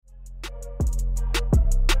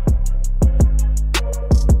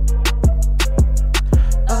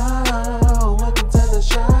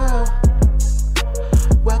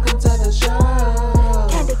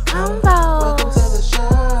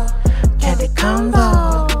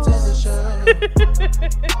Convo.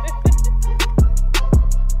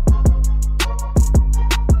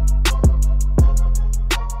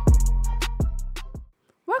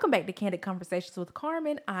 Welcome back to Candid Conversations with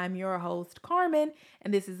Carmen. I'm your host, Carmen,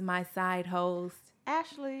 and this is my side host,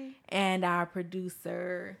 Ashley, and our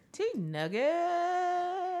producer, T-Nugget.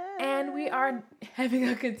 And we are having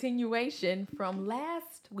a continuation from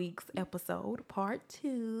last week's episode, part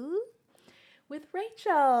 2, with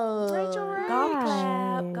Rachel. Rachel. Golf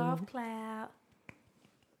clap, golf clap.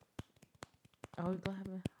 Are we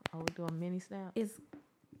doing mini snaps? It's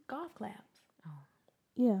golf claps. Oh.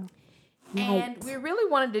 Yeah. And we really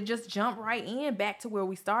wanted to just jump right in back to where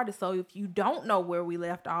we started. So if you don't know where we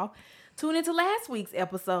left off, tune into last week's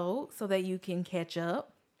episode so that you can catch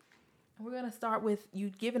up. We're going to start with you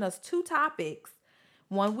giving us 2 topics.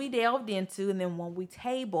 One we delved into and then one we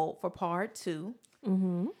tabled for part 2.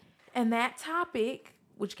 Mm-hmm. And that topic,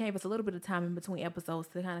 which gave us a little bit of time in between episodes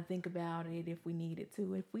to kind of think about it if we needed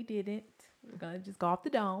to. If we didn't, we're going to just go off the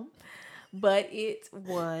dome. But it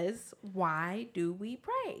was, why do we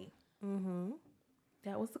pray? Mm-hmm.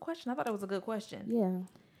 That was the question. I thought it was a good question. Yeah.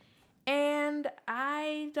 And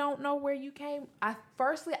I don't know where you came.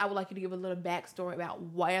 Firstly, I would like you to give a little backstory about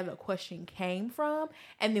where the question came from,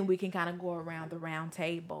 and then we can kind of go around the round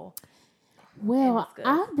table. Well,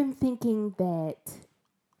 I've been thinking that,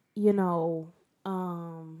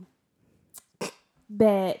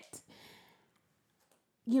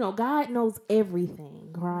 God knows everything,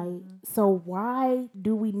 right? Mm-hmm. So why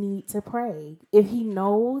do we need to pray? If he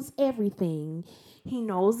knows everything, he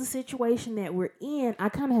knows the situation that we're in. I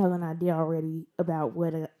kind of have an idea already about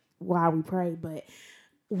why we pray, but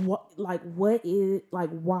why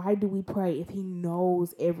do we pray if he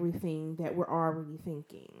knows everything that we're already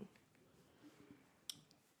thinking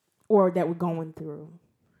or that we're going through?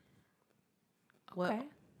 Okay.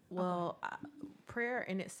 Well, prayer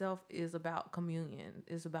in itself is about communion.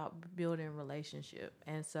 It's about building relationship.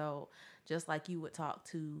 And so just like you would talk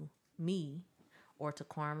to me or to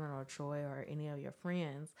Carmen or Troy or any of your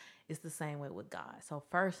friends, it's the same way with God. So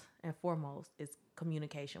first and foremost is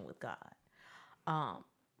communication with God.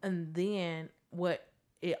 And then what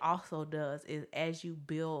it also does is as you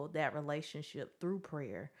build that relationship through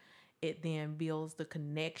prayer, it then builds the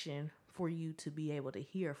connection for you to be able to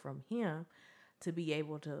hear from him, to be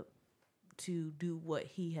able to do what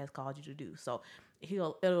he has called you to do. So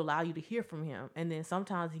it'll allow you to hear from him. And then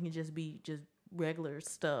sometimes it can just be just regular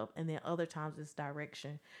stuff. And then other times it's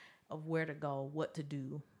direction of where to go, what to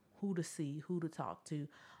do, who to see, who to talk to,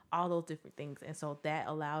 all those different things. And so that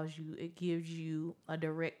allows you, it gives you a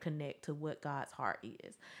direct connect to what God's heart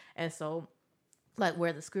is. And so like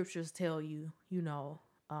where the scriptures tell you,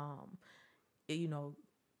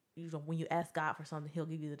 when you ask God for something, he'll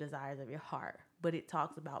give you the desires of your heart. But it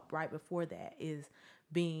talks about right before that is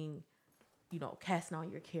being, casting all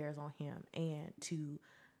your cares on him and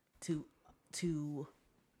to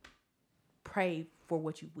pray for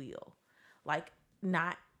what you will. Like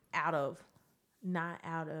not out of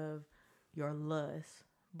your lust,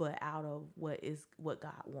 but out of what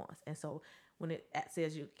God wants. And so when it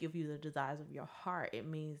says you give you the desires of your heart, it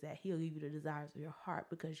means that he'll give you the desires of your heart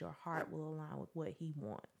because your heart will align with what he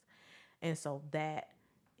wants. And so that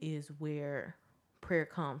is where prayer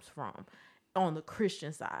comes from on the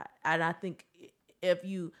Christian side. And I think if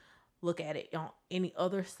you look at it on any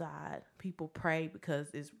other side, people pray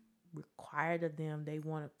because it's required of them. They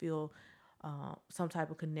want to feel some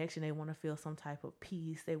type of connection. They want to feel some type of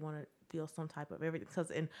peace. They want to feel some type of everything.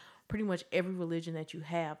 Because in pretty much every religion that you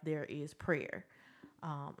have, there is prayer.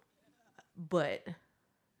 But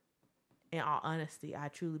in all honesty, I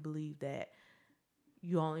truly believe that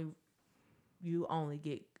you only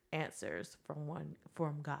get answers from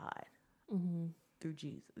God through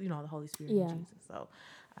Jesus, the Holy Spirit and Jesus. So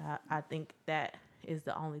I think that is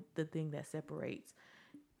the thing that separates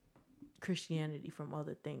Christianity from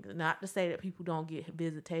other things. Not to say that people don't get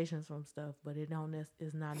visitations from stuff, but it's not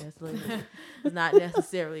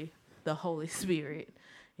necessarily the Holy Spirit.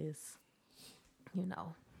 It's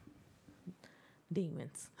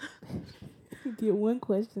demons. Get one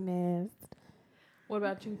question asked. What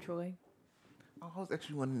about you, Troy? I was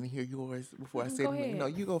actually wanting to hear yours before I said, Go ahead. no,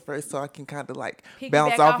 you go first so I can kind of Piggyback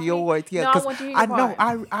bounce off me? yours. Yeah, No, I because want you to hear I your know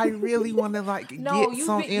part. I really want to get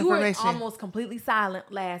some you were information. almost completely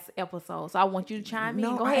silent last episode, so I want you to chime in.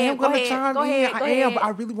 No, Go I ahead. am going to chime in. I am, but I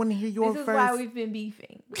ahead. really want to hear yours This is first. why we've been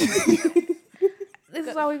beefing. This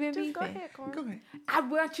is why we've been beefing. Go ahead, Corey. Go ahead. I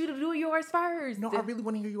want you to do yours first. No, I really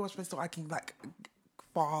want to hear yours first so I can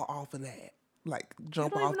fall off of that. like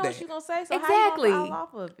jump You don't off even know that. what she's gonna say, so Exactly. how you gonna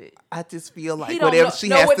fall off of it? I just feel He like don't whatever know- she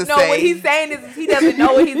no, has what, to no, say. what he's saying is he doesn't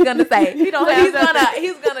know what he's gonna say. He don't but have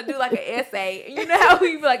he's gonna do like an essay. You know how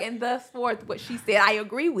he be like, and thus forth what she said I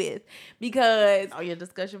agree with, because Oh, your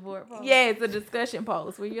discussion board post? yeah, it's a discussion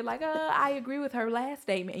post where you're like, I agree with her last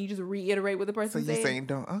statement, and you just reiterate what the So person you're said. saying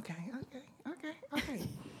don't? Okay.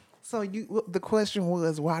 So the question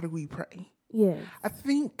was, why do we pray? Yes. I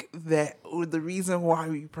think that the reason why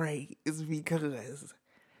we pray is because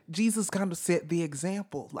Jesus kind of set the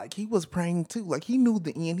example. Like, he was praying too. Like, he knew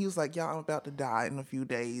the end. He was like, y'all, I'm about to die in a few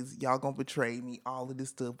days. Y'all gonna betray me, all of this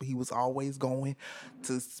stuff. But he was always going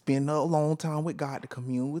to spend a long time with God, to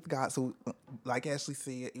commune with God. So, like Ashley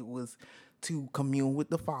said, it was to commune with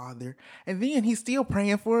the Father. And then he's still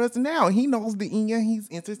praying for us now. He knows the end. He's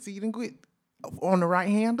interceding with on the right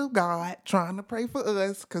hand of God, trying to pray for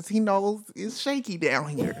us, because he knows it's shaky down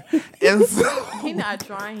here. And so He not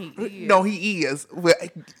trying. He is. no, he is. But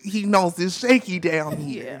he knows it's shaky down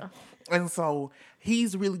here. Yeah. And so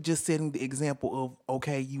he's really just setting the example of,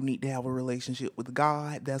 okay, you need to have a relationship with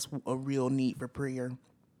God. That's a real need for prayer.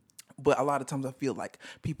 But a lot of times I feel like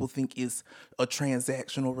people think it's a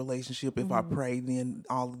transactional relationship. If I pray, then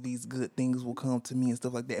all of these good things will come to me and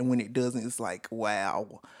stuff like that. And when it doesn't, it's like,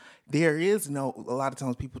 wow, there is no, a lot of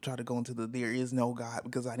times people try to go into there is no God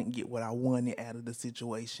because I didn't get what I wanted out of the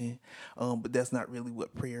situation. But that's not really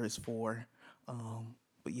what prayer is for.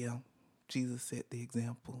 But yeah, Jesus set the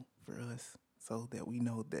example for us so that we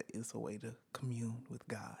know that it's a way to commune with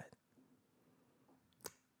God.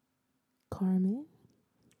 Carmen.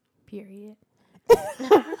 Period.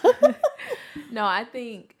 No, I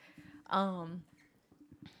think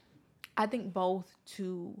both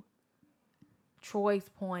to Troy's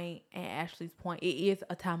point and Ashley's point, it is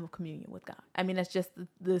a time of communion with God. I mean, that's just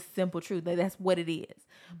the simple truth. That's what it is.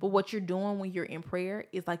 But what you're doing when you're in prayer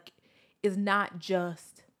is not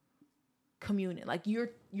just communion. Like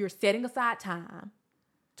you're setting aside time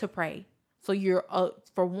to pray. So you're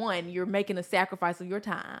for one, you're making a sacrifice of your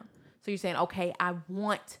time. So you're saying, okay, I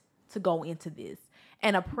want to go into this.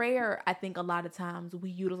 And a prayer, I think a lot of times we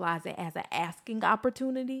utilize it as an asking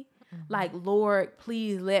opportunity. Mm-hmm. Like, Lord,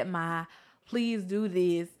 please do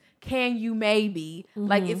this. Can you maybe? Mm-hmm.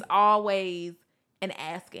 Like, it's always an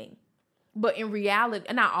asking. But in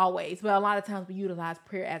reality, not always, but a lot of times we utilize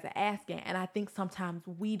prayer as an asking. And I think sometimes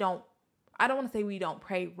I don't want to say we don't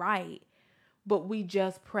pray right, but we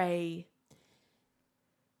just pray.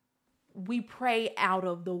 We pray out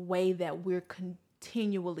of the way that we're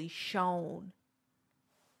continually shown,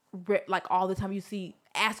 like all the time. You see,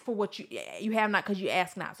 ask for what you have not because you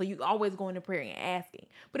ask not. So you always go into prayer and asking.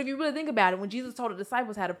 But if you really think about it, when Jesus told the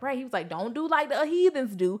disciples how to pray, he was like, don't do like the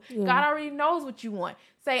heathens do. Yeah. God already knows what you want.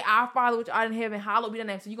 Say, our Father which art in heaven, hallowed be thy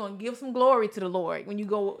name. So you're going to give some glory to the Lord when you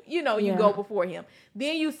go, you go before him.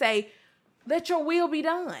 Then you say, let your will be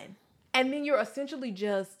done. And then you're essentially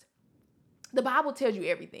just, the Bible tells you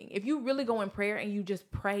everything. If you really go in prayer and you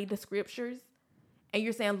just pray the scriptures and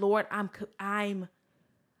you're saying, Lord,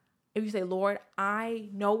 if you say, Lord, I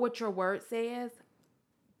know what your word says,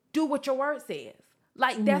 do what your word says.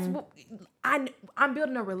 Like, that's what I'm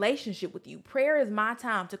building a relationship with you. Prayer is my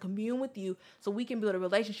time to commune with you so we can build a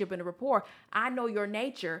relationship and a rapport. I know your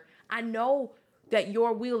nature. I know that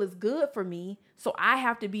your will is good for me. So I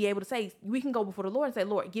have to be able to say, we can go before the Lord and say,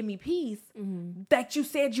 Lord, give me peace that you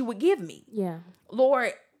said you would give me. Yeah.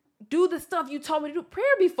 Lord, do the stuff you told me to do. Prayer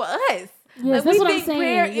be for us. Yes, like, we what think I'm saying.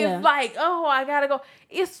 prayer is like, oh, I gotta go.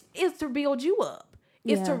 It's to build you up.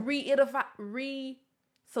 It's to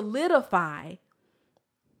solidify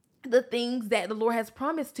the things that the Lord has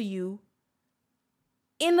promised to you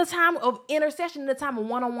in the time of intercession, in the time of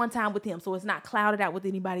one-on-one time with him. So it's not clouded out with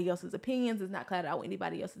anybody else's opinions. It's not clouded out with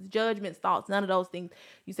anybody else's judgments, thoughts, none of those things.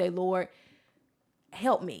 You say, Lord,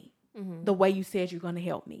 help me the way you said you're going to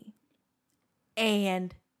help me.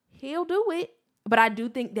 And he'll do it. But I do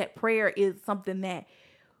think that prayer is something that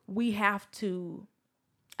we have to,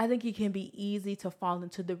 I think it can be easy to fall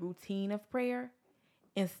into the routine of prayer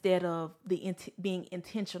instead of being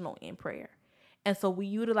intentional in prayer. And so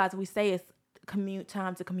we say it's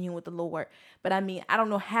time to commune with the Lord. But I mean, I don't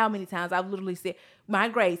know how many times I've literally said my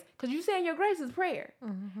grace, because you saying your grace is prayer.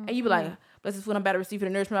 Mm-hmm. And you be like, this is what I'm about to receive for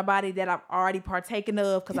the nourishment of my body that I've already partaken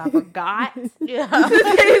of because I forgot. Say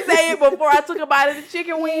it before I took a bite of the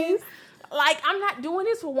chicken wings. Like, I'm not doing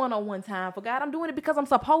this for one-on-one time for God. I'm doing it because I'm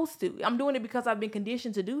supposed to. I'm doing it because I've been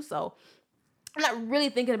conditioned to do so. I'm not really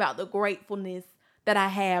thinking about the gratefulness that I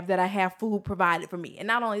have food provided for me. And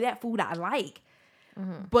not only that, food I like.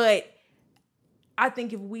 Mm-hmm. But I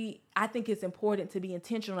think it's important to be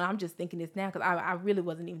intentional. I'm just thinking this now because I really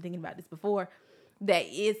wasn't even thinking about this before. that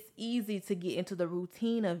it's easy to get into the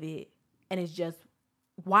routine of it, and it's just,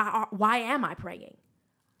 why am I praying?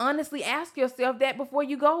 Honestly, ask yourself that before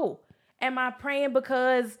you go. Am I praying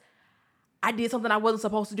because I did something I wasn't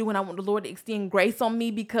supposed to do and I want the Lord to extend grace on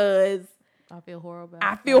me because I feel horrible.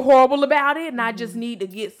 horrible about it, and I just need to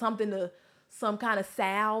get some kind of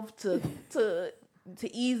salve to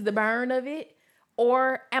ease the burn of it?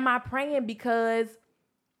 Or am I praying because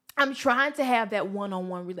I'm trying to have that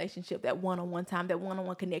one-on-one relationship, that one-on-one time, that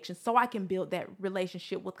one-on-one connection, so I can build that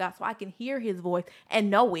relationship with God, so I can hear his voice and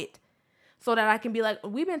know it, so that I can be like,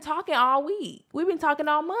 we've been talking all week. We've been talking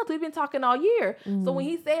all month. We've been talking all year. So when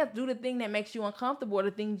he says do the thing that makes you uncomfortable, or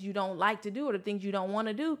the things you don't like to do, or the things you don't want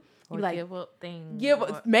to do, Or you like, give up things.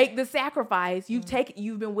 make the sacrifice.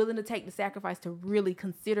 You've been willing to take the sacrifice to really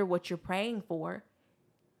consider what you're praying for.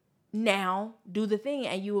 Now do the thing,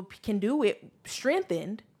 and you can do it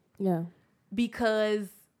strengthened. Yeah. Because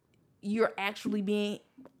you're actually being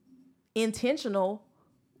intentional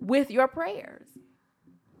with your prayers.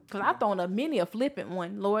 Because I've thrown many a flippant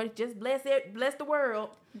one. Lord, just bless the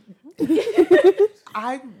world.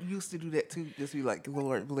 I used to do that too. Just be like,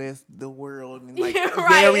 Lord, bless the world. And like,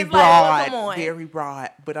 Right, very it's like, well, come broad, on. very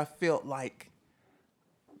broad. But I felt like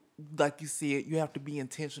you said, you have to be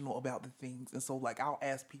intentional about the things. And so, like, I'll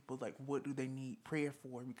ask people, like, what do they need prayer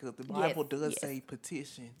for? Because the Bible does say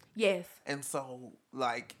petition. Yes. And so,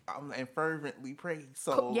 like, and fervently pray.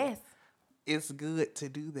 So, Yes. it's good to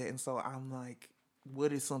do that. And so, I'm like,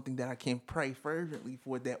 what is something that I can pray fervently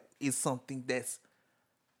for that is something that's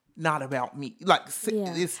not about me? Like,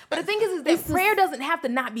 it's, But the thing is that prayer doesn't have to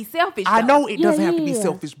not be selfish. I though. know it doesn't have to be Yeah.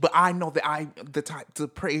 selfish, but I know that I'm the type to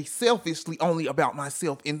pray selfishly only about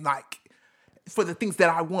myself and like for the things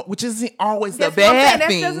that I want, which isn't always That's the what I'm saying. bad That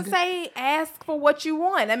thing. doesn't say ask for what you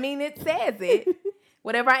want. I mean, it says it.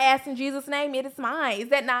 Whatever I ask in Jesus' name, it is mine. Is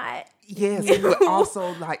that not? Yes, but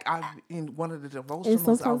also like in one of the devotionals I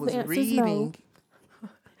sometimes was the answer's reading.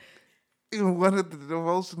 In one of the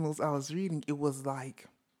devotionals I was reading, it was like,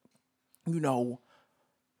 you know,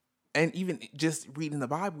 and even just reading the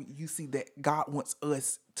Bible, you see that God wants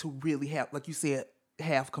us to really have, like you said,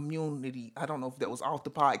 have community. I don't know if that was off the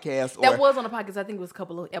podcast or That was on the podcast. I think it was a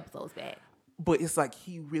couple of episodes back. but it's like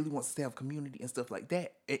he really wants us to have community and stuff like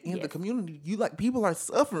that. And in the Yes. community, you like people are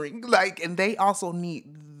suffering, like, and they also need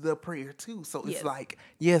the prayer too. So it's Yes. like,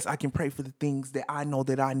 yes, I can pray for the things that I know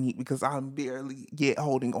that I need because I'm barely yet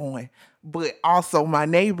holding on. But also my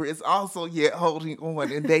neighbor is also yet holding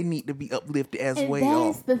on and they need to be uplifted as And well.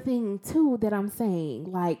 that's the thing too that I'm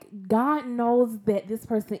saying. Like, God knows that this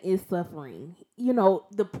person is suffering. You know,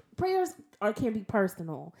 the prayers can be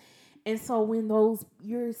personal. And so when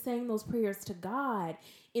you're saying those prayers to God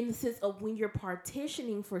in the sense of when you're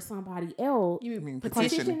partitioning for somebody else. You mean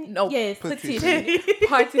petition? No, yes, petition.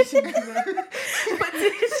 Partition.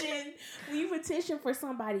 petition. When you petition for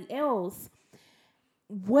somebody else,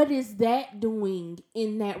 what is that doing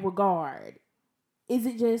in that regard? Is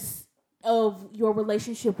it just of your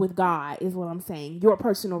relationship with God? Is what I'm saying. Your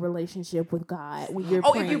personal relationship with God when you're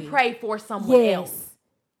praying. If you pray for someone else.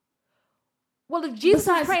 Well, if Jesus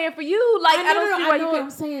is praying for you, like I don't see why you I'm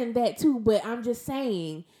saying that too, but I'm just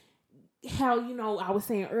saying how, you know, I was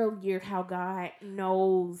saying earlier how God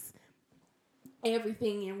knows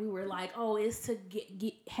everything, and we were like, oh, it's to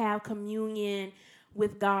have communion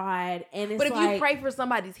with God, and it's But if like, you pray for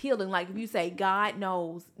somebody's healing, like if you say God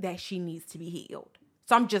knows that she needs to be healed,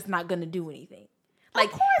 so I'm just not gonna do anything. Like,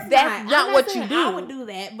 of course that's not what you saying do. I would do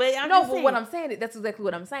that, but what I'm saying, that's exactly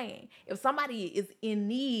what I'm saying. If somebody is in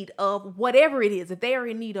need of whatever it is, if they are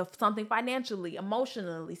in need of something financially,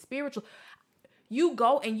 emotionally, spiritual, you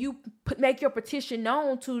go and you make your petition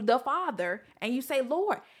known to the Father, and you say,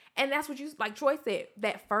 Lord. And that's what you, like Troy said,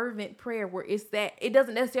 that fervent prayer where it's that, it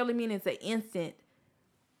doesn't necessarily mean it's an instant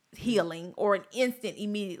healing or an instant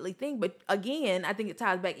immediately thing. But again, I think it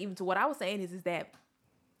ties back even to what I was saying is that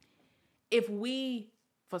if we,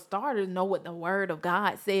 for starters, know what the word of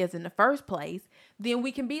God says in the first place, then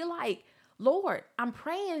we can be like, Lord, I'm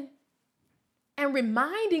praying and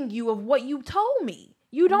reminding you of what you told me.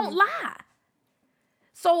 You don't lie.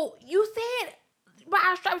 So you said, by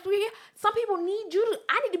our stripes we're here. Some people need you to,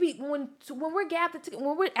 I need to be, when we're gathered together,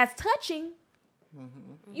 when we're as touching,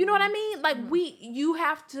 you know what I mean? Like you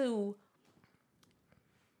have to,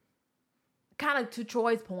 kind of to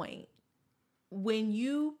Troy's point, when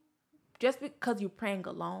you, just because you're praying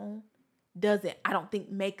alone doesn't, I don't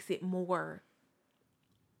think makes it more,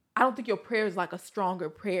 I don't think your prayer is like a stronger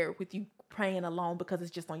prayer with you praying alone because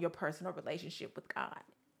it's just on your personal relationship with God.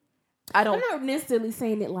 I'm not necessarily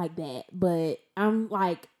saying it like that, but I'm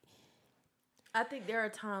like, I think there are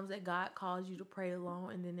times that God calls you to pray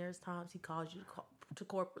alone, and then there's times He calls you to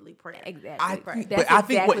corporately pray. Exactly. I think, That's but I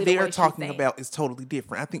think exactly what the they're way she's talking saying. about is totally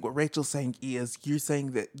different. I think what Rachel's saying is you're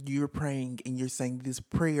saying that you're praying and you're saying this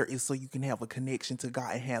prayer is so you can have a connection to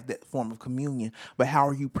God and have that form of communion. But how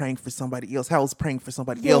are you praying for somebody else? How is praying for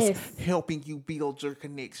somebody else helping you build your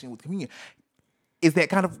connection with communion? Is that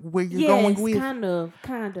kind of where you're going with? kind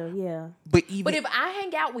of, yeah. But if I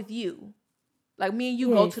hang out with you, like me and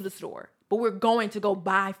you go to the store, but we're going to go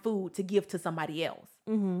buy food to give to somebody else.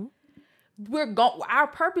 Mm-hmm. Our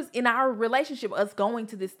purpose in our relationship, us going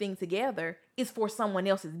to this thing together, is for someone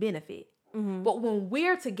else's benefit. Mm-hmm. But when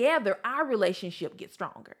we're together, our relationship gets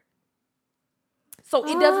stronger. So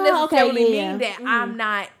it doesn't necessarily mean that I'm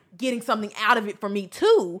not getting something out of it for me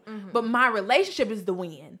too, but my relationship is the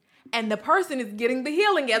win. And the person is getting the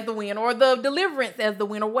healing as the win, or the deliverance as the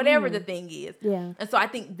win, or whatever the thing is. Yeah. And so I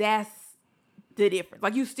think that's the difference.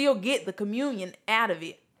 Like, you still get the communion out of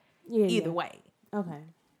it either way. Okay.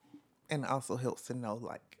 And it also helps to know,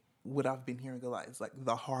 like, what I've been hearing a lot is, like,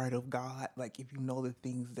 the heart of God. Like, if you know the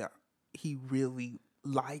things that He really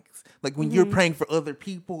likes. Like, when you're praying for other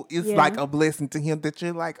people, it's like a blessing to Him that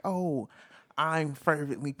you're like, oh, I'm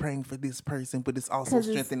fervently praying for this person, but it's also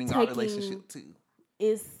strengthening our relationship, too.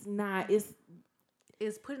 It's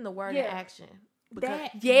putting the word in action.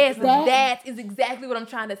 That is exactly what I'm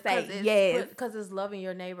trying to say. Because it's loving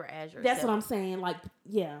your neighbor as yourself. That's what I'm saying. Like,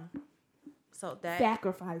 so that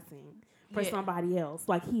sacrificing for somebody else,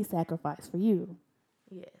 like He sacrificed for you.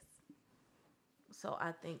 Yes. So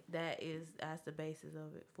I think that's the basis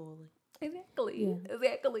of it fully.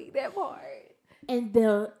 Exactly. That part. And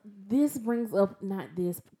this brings up, not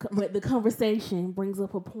this, but the conversation brings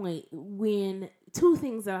up a point when two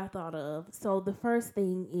things that I thought of. So the first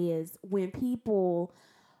thing is when people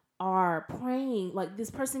are praying, like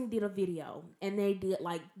this person did a video and they did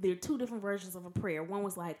like, there are two different versions of a prayer. One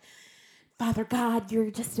was like, Father God, you're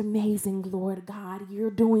just amazing, Lord God. You're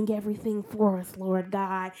doing everything for us, Lord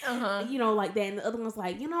God. You know, like that. And the other one's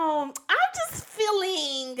like, I'm just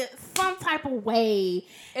feeling some type of way.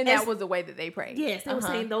 And that was the way that they prayed. Yes, they were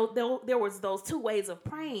saying there was those two ways of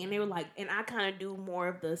praying. And they were like, and I kind of do more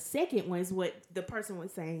of the second one is what the person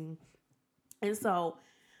was saying. And so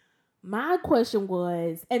my question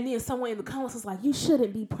was, and then someone in the comments was like, you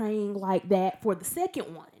shouldn't be praying like that for the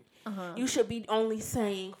second one. You should be only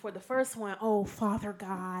saying for the first one, oh, Father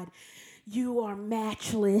God, you are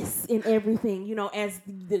matchless in everything, as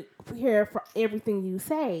the prayer for everything you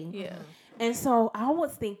say. Yeah. And so I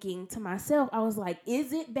was thinking to myself, I was like,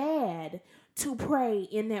 is it bad to pray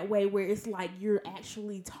in that way where it's like you're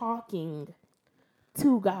actually talking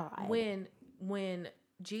to God? When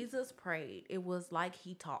Jesus prayed, it was like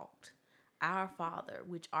He talked. Our Father,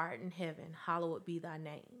 which art in heaven, hallowed be thy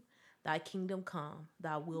name. Thy kingdom come,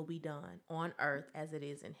 thy will be done, on earth as it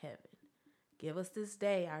is in heaven. Give us this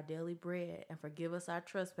day our daily bread, and forgive us our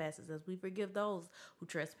trespasses as we forgive those who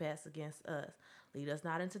trespass against us. Lead us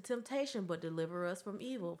not into temptation, but deliver us from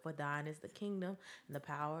evil. For thine is the kingdom, and the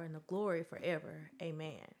power, and the glory forever.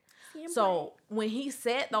 Amen. So when He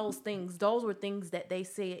said those things, those were things that they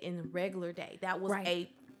said in the regular day. That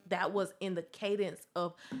was in the cadence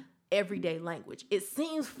of everyday language. It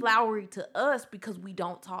seems flowery to us because we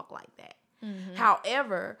don't talk like that.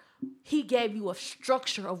 However, He gave you a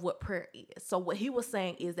structure of what prayer is. So what He was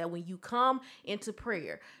saying is that when you come into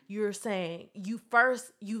prayer, you're saying you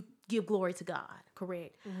give glory to God.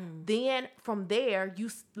 Correct. Then from there,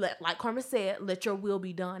 like Carmen said, let your will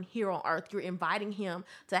be done here on earth. You're inviting Him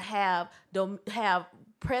to have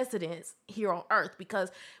precedence here on earth,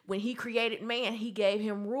 because when He created man, He gave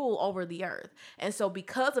him rule over the earth. And so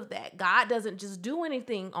because of that, God doesn't just do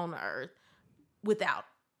anything on the earth without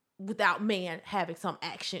man having some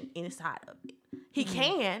action inside of it. He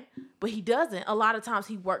can, but He doesn't. A lot of times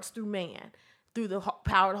He works through man. Through the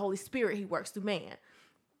power of the Holy Spirit, He works through man.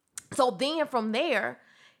 So then from there,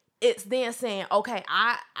 it's then saying, okay,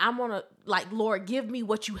 I'm gonna, like, Lord, give me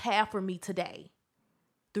what you have for me today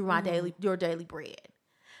through my your daily bread.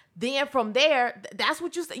 Then from there, that's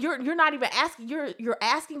what you say. You're not even asking. You're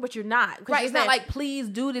asking, but you're not. Right. It's not like, please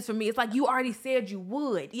do this for me. It's like you already said you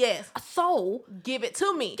would. Yes. So give it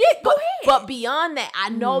to me. Go ahead. But beyond that, I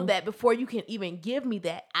know that before you can even give me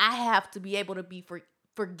that, I have to be able to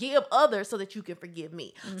forgive others so that you can forgive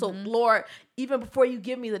me. So Lord, even before you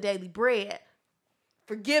give me the daily bread,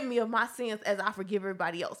 forgive me of my sins as I forgive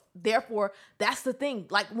everybody else. Therefore, that's the thing.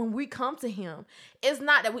 Like when we come to him, it's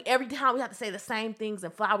not that every time we have to say the same things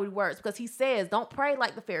and flowery words, because he says, don't pray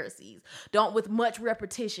like the Pharisees. Don't with much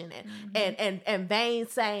repetition and vain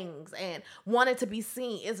sayings and wanting to be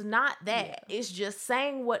seen. It's not that. Yeah. It's just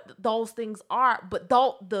saying what those things are. But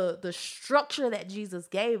the structure that Jesus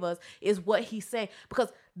gave us is what he's saying,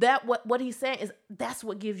 because that what he's saying is that's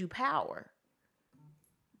what gives you power.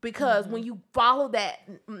 Because when you follow that,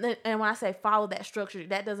 and when I say follow that structure,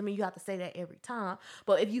 that doesn't mean you have to say that every time.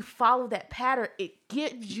 But if you follow that pattern, it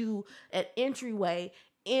gives you an entryway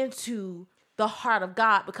into the heart of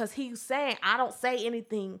God. Because he's saying, I don't say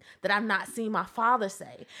anything that I've not seen my Father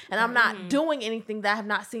say. And I'm not doing anything that I have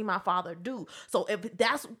not seen my Father do. So if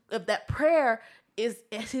that prayer is,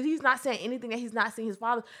 if he's not saying anything that he's not seen his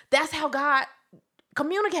Father, that's how God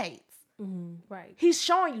communicates. Mm-hmm. Right. He's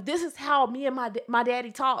showing you, this is how me and my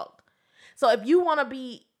daddy talk. So if you want to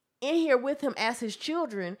be in here with him as his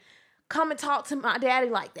children, come and talk to my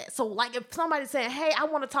daddy like that. So like if somebody's saying, hey, I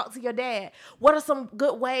want to talk to your dad, what are some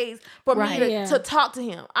good ways for me to talk to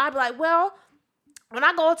him? I'd be like, well, when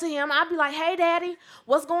I go to him, I'd be like, hey, daddy,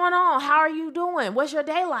 what's going on? How are you doing? What's your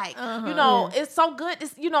day like? You know, it's so good to,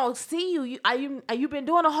 see you. You've been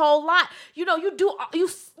doing a whole lot.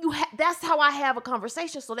 That's how I have a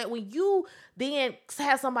conversation, so that when you then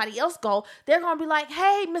have somebody else go, they're going to be like,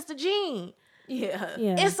 hey, Mr. Gene. Yeah.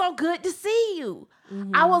 It's so good to see you.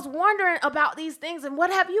 Mm-hmm. I was wondering about these things and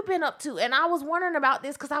what have you been up to? And I was wondering about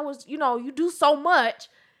this because I was, you do so much.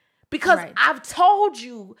 Because I've told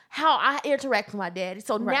you how I interact with my daddy.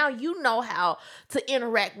 So now you know how to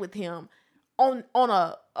interact with him on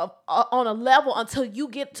a level until you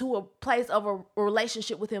get to a place of a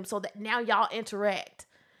relationship with him, so that now y'all interact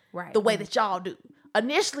the way that y'all do.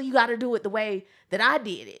 Initially, you got to do it the way that I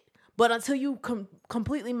did it. But until you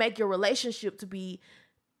completely make your relationship to be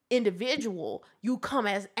individual, you come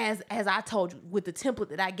as I told you with the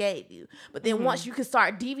template that I gave you. But then once you can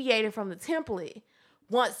start deviating from the template,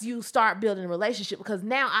 once you start building a relationship, because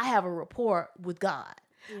now I have a rapport with God.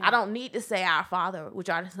 Yeah. I don't need to say our Father,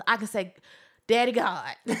 I can say Daddy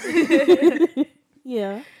God.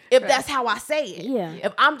 Yeah. If that's how I say it. Yeah.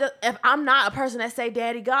 If I'm not a person that say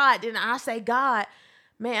Daddy God, then I say God,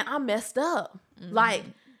 man, I'm messed up. Mm-hmm. Like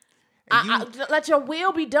I let your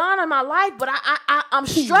will be done in my life, but I'm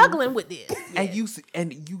struggling with this.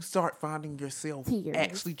 And you start finding yourself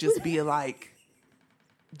actually just being like,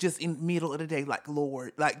 just in the middle of the day, like,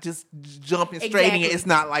 Lord, like just jumping straight in. It's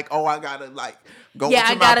not like, oh, I gotta like go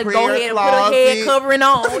into my prayer go ahead closet. And put a head covering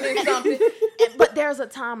on or something. But there's a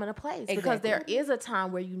time and a place, because there is a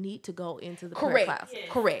time where you need to go into the prayer closet. Yes.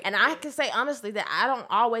 Correct. And I can say honestly that I don't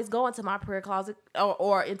always go into my prayer closet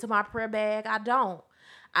or into my prayer bag. I don't.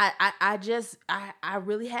 I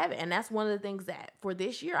really haven't. And that's one of the things that for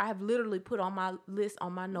this year I have literally put on my list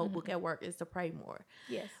on my notebook at work is to pray more.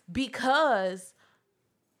 Yes. Because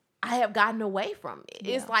I have gotten away from it.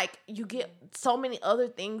 Yeah. It's like you get so many other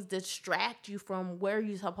things distract you from where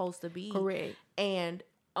you're supposed to be. Correct. And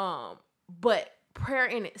but prayer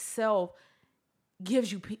in itself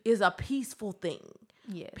is a peaceful thing.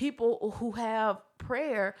 Yes. People who have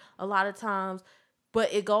prayer a lot of times,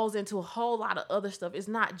 but it goes into a whole lot of other stuff. It's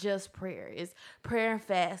not just prayer. It's prayer and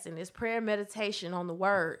fasting. It's prayer and meditation on the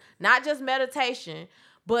word. Not just meditation,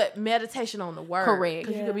 but meditation on the word. Correct.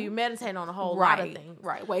 Because you could be meditating on a whole lot of things.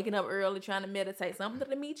 Right. Waking up early, trying to meditate. Something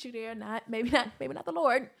to meet you there. Maybe not the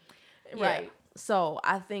Lord. Yeah. Right. So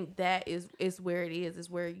I think that is where it is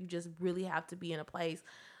where you just really have to be in a place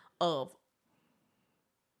of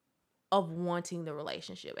wanting the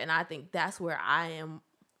relationship. And I think that's where I am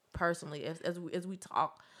personally, as we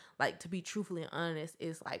talk, like, to be truthfully honest,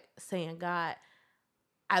 is like saying, God,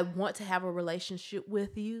 I want to have a relationship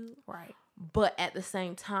with you. Right. But at the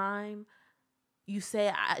same time, you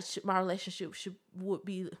say my relationship would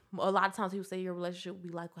be, a lot of times people say your relationship would be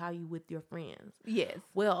like how you with your friends. Yes.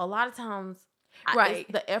 Well, a lot of times,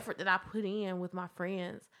 the effort that I put in with my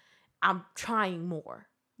friends, I'm trying more.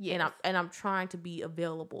 Yes. And I'm trying to be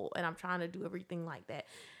available, and I'm trying to do everything like that.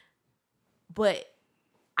 But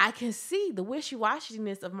I can see the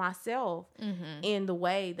wishy-washiness of myself in the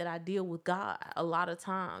way that I deal with God a lot of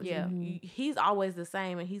times. Yeah. He's always the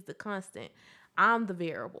same, and he's the constant. I'm the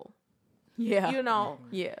variable. Yeah.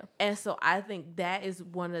 Yeah. And so I think that is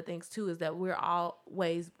one of the things too, is that we're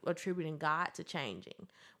always attributing God to changing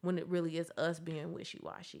when it really is us being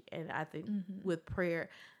wishy-washy. And I think with prayer,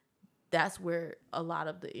 that's where a lot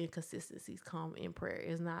of the inconsistencies come in prayer.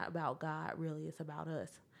 It's not about God, really. It's about us.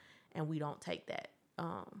 And we don't take that,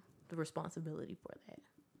 the responsibility for that.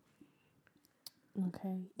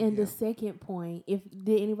 Okay. And the second point,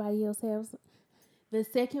 did anybody else have The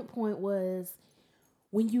second point was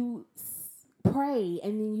when you pray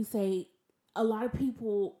and then you say, not a lot of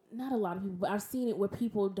people, but I've seen it where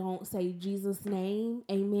people don't say Jesus' name,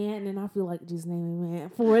 amen, and then I feel like Jesus' name,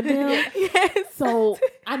 amen, for them. Yes. So,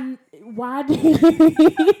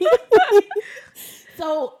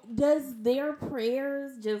 so does their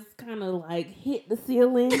prayers just kind of like hit the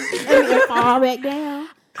ceiling and then fall back down?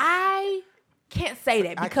 I can't say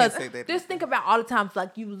that I because can't say that just think about all the times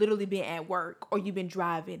like you literally been at work or you've been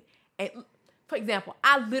driving. And for example,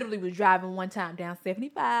 I literally was driving one time down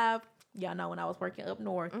 75. Y'all know when I was working up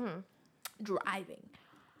north, driving.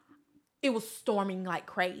 It was storming like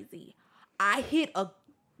crazy. I hit a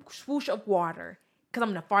swoosh of water because I'm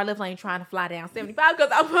in the far left lane trying to fly down 75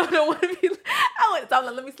 because I don't want to be. So I'm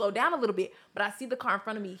like, let me slow down a little bit. But I see the car in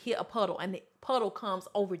front of me hit a puddle and the puddle comes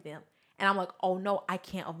over them. And I'm like, oh no, I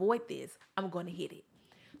can't avoid this. I'm going to hit it.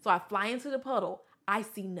 So I fly into the puddle. I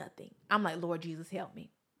see nothing. I'm like, Lord Jesus, help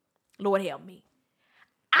me. Lord, help me.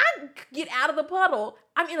 I get out of the puddle.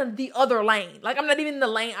 I'm in the other lane. Like, I'm not even in the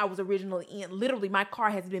lane I was originally in. Literally, my car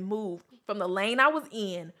has been moved from the lane I was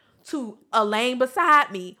in to a lane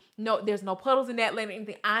beside me. No, there's no puddles in that lane or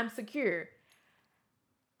anything. I'm secure.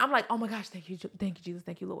 I'm like, oh my gosh, thank you, Jesus,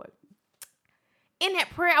 thank you, Lord. In that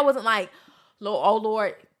prayer, I wasn't like, Lord, oh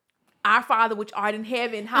Lord, our Father which art in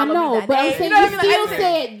heaven, hallowed be thy but name. I'm saying You know you what I mean? still Like,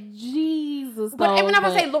 said Jesus. but every time I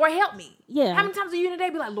but say, Lord, help me. Yeah. How many times do you in a day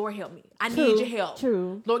be like, Lord, help me? I need your help.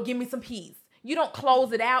 True. Lord, give me some peace. You don't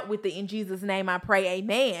close it out with the in Jesus' name I pray,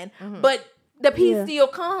 amen. But the peace still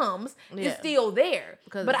comes. Yeah. It's still there.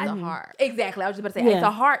 Because but it's the heart. Exactly. I was just about to say, Yeah. it's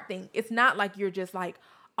a heart thing. It's not like you're just like,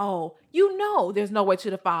 oh, you know there's no way to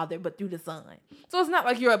the Father but through the Son. So it's not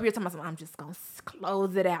like you're up here talking about, I'm just going to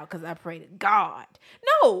close it out because I pray to God.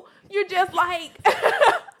 No, you're just like,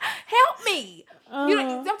 help me.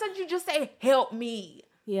 Sometimes you just say, help me.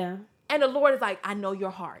 Yeah. And the Lord is like, I know your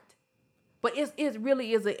heart. But it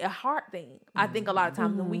really is a heart thing. I think a lot of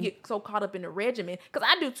times when we get so caught up in the regimen, because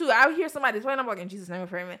I do too. I hear somebody praying, I'm like, in Jesus' name, I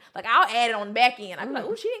pray, man. Like, I'll add it on the back end. I'm like,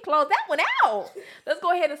 oh, she didn't close that one out. Let's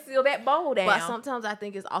go ahead and seal that bowl down. But sometimes I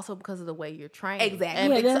think it's also because of the way you're trained.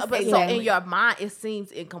 Exactly. And Yeah, so in your mind, it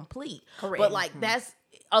seems incomplete. Correct. But like that's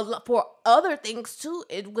for other things too.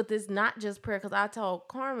 With this, not just prayer. Because I told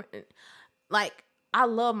Carmen, like, I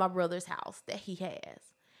love my brother's house that he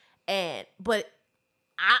has, but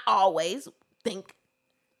I always think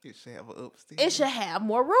It should have an upstairs. it should have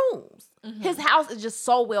more rooms. His house is just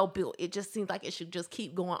so well built. It just seems like it should just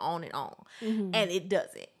keep going on and on. And it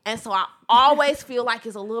doesn't. And so I always feel like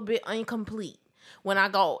it's a little bit incomplete when I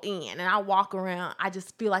go in and I walk around. I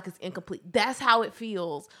just feel like it's incomplete. That's how it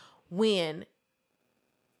feels when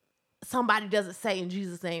somebody doesn't say in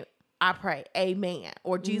Jesus' name, I pray, amen.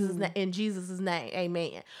 Or in Jesus' name,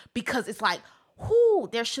 amen. Because it's like,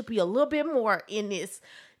 there should be a little bit more in this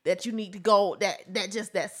that you need to go, that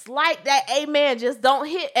amen just don't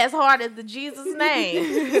hit as hard as the Jesus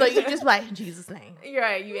name. So you just like, Jesus' name. You're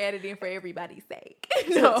right. You added in for everybody's sake.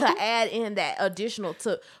 To add in that additional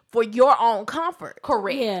for your own comfort.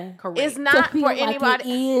 Correct. Yeah. Correct. It's To not feel for like anybody.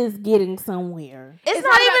 it is getting somewhere. It's not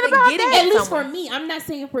not about even the about getting that. At least somewhere. for me, I'm not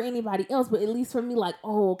saying for anybody else, but at least for me, like,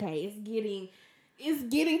 oh, okay, it's getting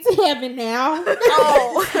to heaven now.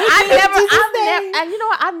 Oh, Jesus' name. and you know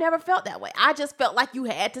what? I've never felt that way. I just felt like you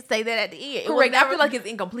had to say that at the end. It was Correct. I never- feel like it's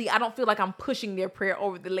incomplete. I don't feel like I'm pushing their prayer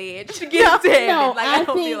over the ledge to get to heaven. No, Like, I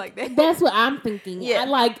don't think feel like that. that's what I'm thinking. Yeah. I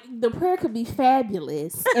like the prayer could be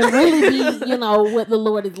fabulous and really be, what the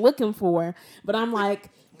Lord is looking for. But I'm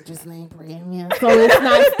like, just name prayer, yeah. So it's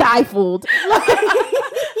not stifled.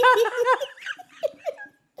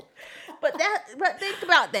 But think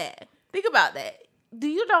about that. Think about that. Do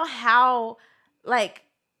you know how, like,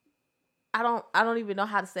 I don't even know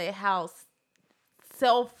how to say how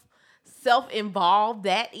self-involved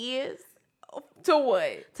that is. To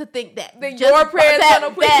what? To think that your prayer is gonna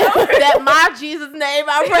push that my Jesus name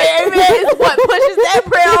I pray amen is what pushes that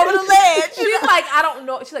prayer over the ledge. She's like, I don't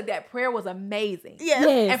know. She's like, that prayer was amazing. Yes.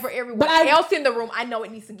 Yes. And for everyone But else in the room, I know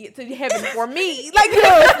it needs to get to heaven for me. Like,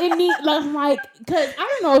 Yes, it need because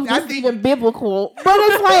I don't know if this is even biblical, but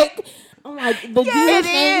it's like I'm like the Jesus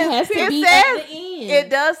name has to be at the end. It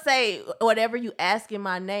does say whatever you ask in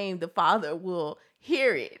my name, the Father will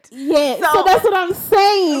hear it. Yeah, so So- that's what I'm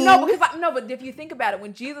saying. but if you think about it,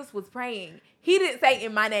 when Jesus was praying, he didn't say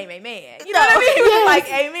in my name, amen. You know what I mean? He was Yes.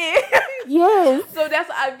 like, amen. Yes. So that's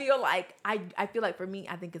what I feel like. I feel like for me,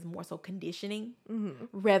 I think it's more so conditioning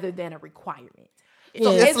rather than a requirement. Yeah.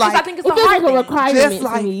 it's like I think it's It a feels hard like a thing. requirement just to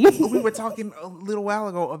like me. we were talking a little while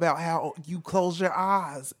ago about how you close your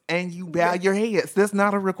eyes and you bow your heads. That's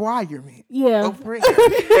not a requirement Yeah. of prayer.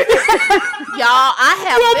 Y'all, I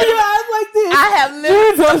have Open your literally, eyes like this. I have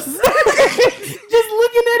literally, Jesus. Just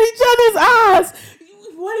looking at each other's eyes.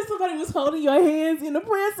 What if somebody was holding your hands in a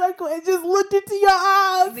prayer circle and just looked into your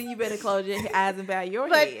eyes? Then you better close your eyes and bow your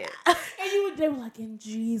But- head. And they were like, in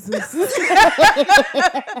Jesus.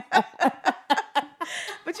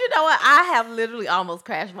 but you know what? I have literally almost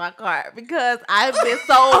crashed my car because I've been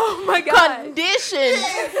so Oh my God. conditioned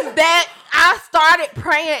that I started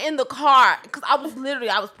praying in the car because I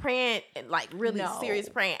was praying and like really No. serious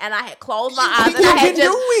praying, and I had closed my eyes and You I had can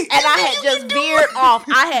just do it. and I had just veered off.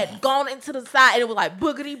 I had gone into the side and it was like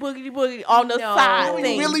boogity boogity boogity on the No. side. You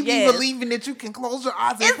thing. really be Yes. believing that you can close your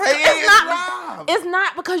eyes and It's, pray? it's not. Rob. It's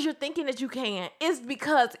not because you're thinking that you can. It's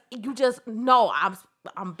because you just know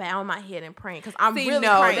I'm bowing my head and praying because I'm See, really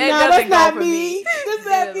no, praying. that No, doesn't that's not go for me. That's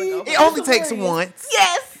not me. doesn't go It only takes once.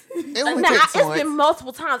 Yes. It only Now, takes it's once. been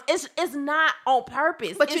multiple times. It's not on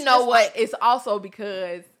purpose. But It's you know just what? like- It's also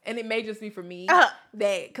because, and it may just be for me, Uh-huh.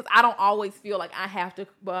 that because I don't always feel like I have to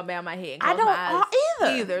bow my head and I close my don't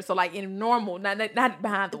eyes either. So like in normal, not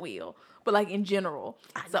behind the wheel, but like in general.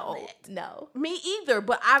 know So that. no. me either,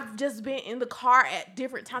 but I've just been in the car at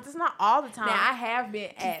different times. It's not all the time. Now I have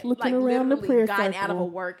been at looking like around the literally prayer gotten out of a circle.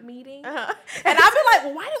 work meeting, Uh-huh. and I've been like,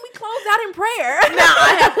 well, why didn't we close out in prayer? No,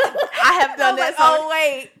 I have I done was that. like, so oh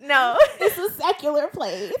wait, no. It's a secular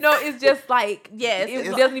place. No, it's just like Yes, it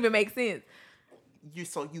it's doesn't even make sense. You're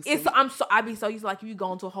so used It's to I'd be so used to like if you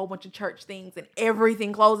go into a whole bunch of church things and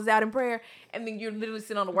everything closes out in prayer, and then you're literally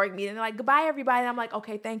sitting on the work meeting and they're like, goodbye everybody, and I'm like,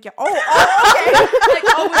 okay, thank you. Oh, okay. Like,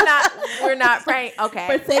 oh, we're not praying.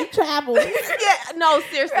 Okay. For safe travel. yeah, no,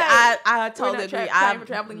 seriously, Right. I We're totally not agree. praying for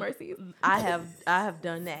traveling mercies. I have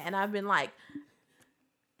done that, and I've been like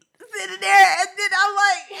sitting there, and then I'm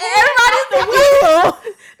like, everybody's the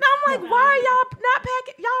wheel. Now I'm like, why are y'all not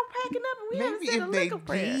packing? Y'all packing up, and we haven't maybe said a if they lick of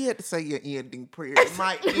prayer. did say your ending prayer, it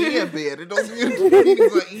might end better. Those meetings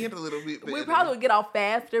will end a little bit better. We probably would get off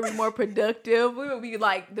faster, be more productive. We would be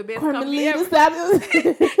like the best Carmen, company lead ever. us out of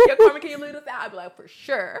Yeah, Carmen, can you lead us out? I'd be like, for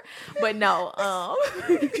sure. But no,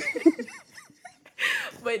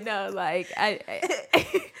 but no, like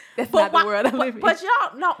that's not the world I live in. But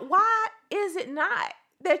y'all, no, why is it not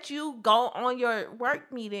that you go on your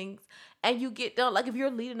work meetings and you get done? Like if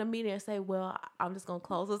you're leading a meeting and say, well, I'm just going to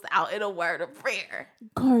close us out in a word of prayer.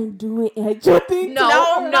 Karen, do it at your thing.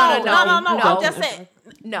 No. No. I'm just saying.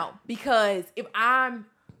 No, because if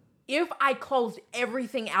I closed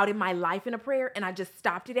everything out in my life in a prayer and I just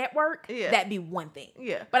stopped it at work, Yeah. that'd be one thing.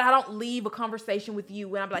 Yeah. But I don't leave a conversation with you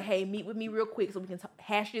and I'm like, hey, meet with me real quick so we can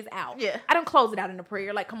hash this out. Yeah. I don't close it out in a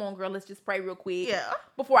prayer. Like, come on, girl, let's just pray real quick. Yeah.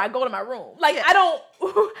 Before I go to my room. Like, Yeah. I don't.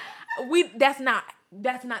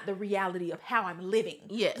 That's not the reality of how I'm living.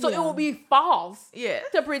 Yeah. So it would be false. Yeah.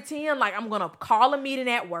 To pretend like I'm gonna call a meeting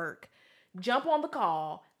at work, jump on the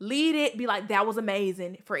call, lead it, be like, that was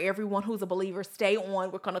amazing. For everyone who's a believer, stay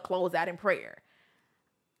on. We're gonna close out in prayer.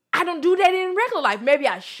 I don't do that in regular life. Maybe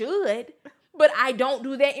I should, but I don't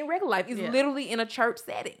do that in regular life. It's Yeah. literally in a church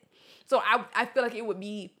setting. So I feel like it would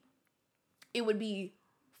be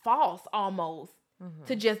false almost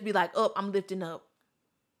to just be like, oh, I'm lifting up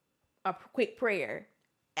a quick prayer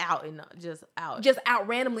Out and just out. just out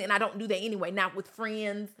randomly, and I don't do that anyway. Not with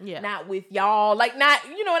friends, Yeah. not with y'all, like not,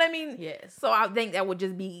 you know what I mean? Yes. So I think that would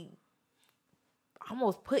just be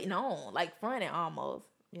almost putting on, like fronting almost.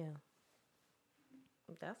 Yeah.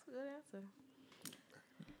 That's a good answer.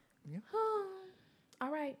 All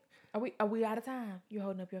right, are we out of time? You're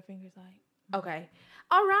holding up your fingers like, okay.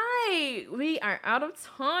 All right, we are out of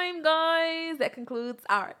time, guys. That concludes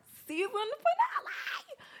our season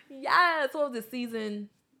finale. Yes, what was it, season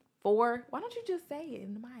 4? Why don't you just say it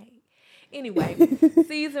in the mic? Anyway,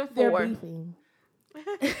 season 4. They're beefing.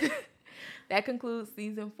 That concludes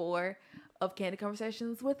season 4 of Candid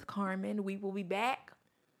Conversations with Carmen. We will be back,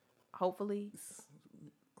 hopefully.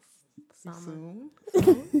 soon.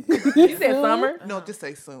 You said summer? No, just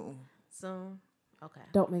say soon. Soon. Okay.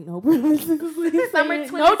 Don't make no promises. Summer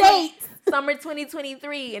No dates. Summer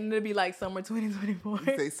 2023, and it'll be like summer 2024.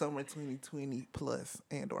 You say summer 2020 plus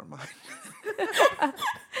and or minus.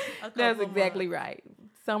 That's exactly right.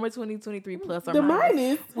 Summer 2023 plus or The minus.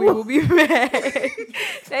 minus. We will be back.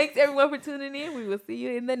 Thanks everyone for tuning in. We will see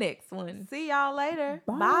you in the next one. See y'all later.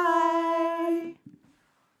 Bye. Bye.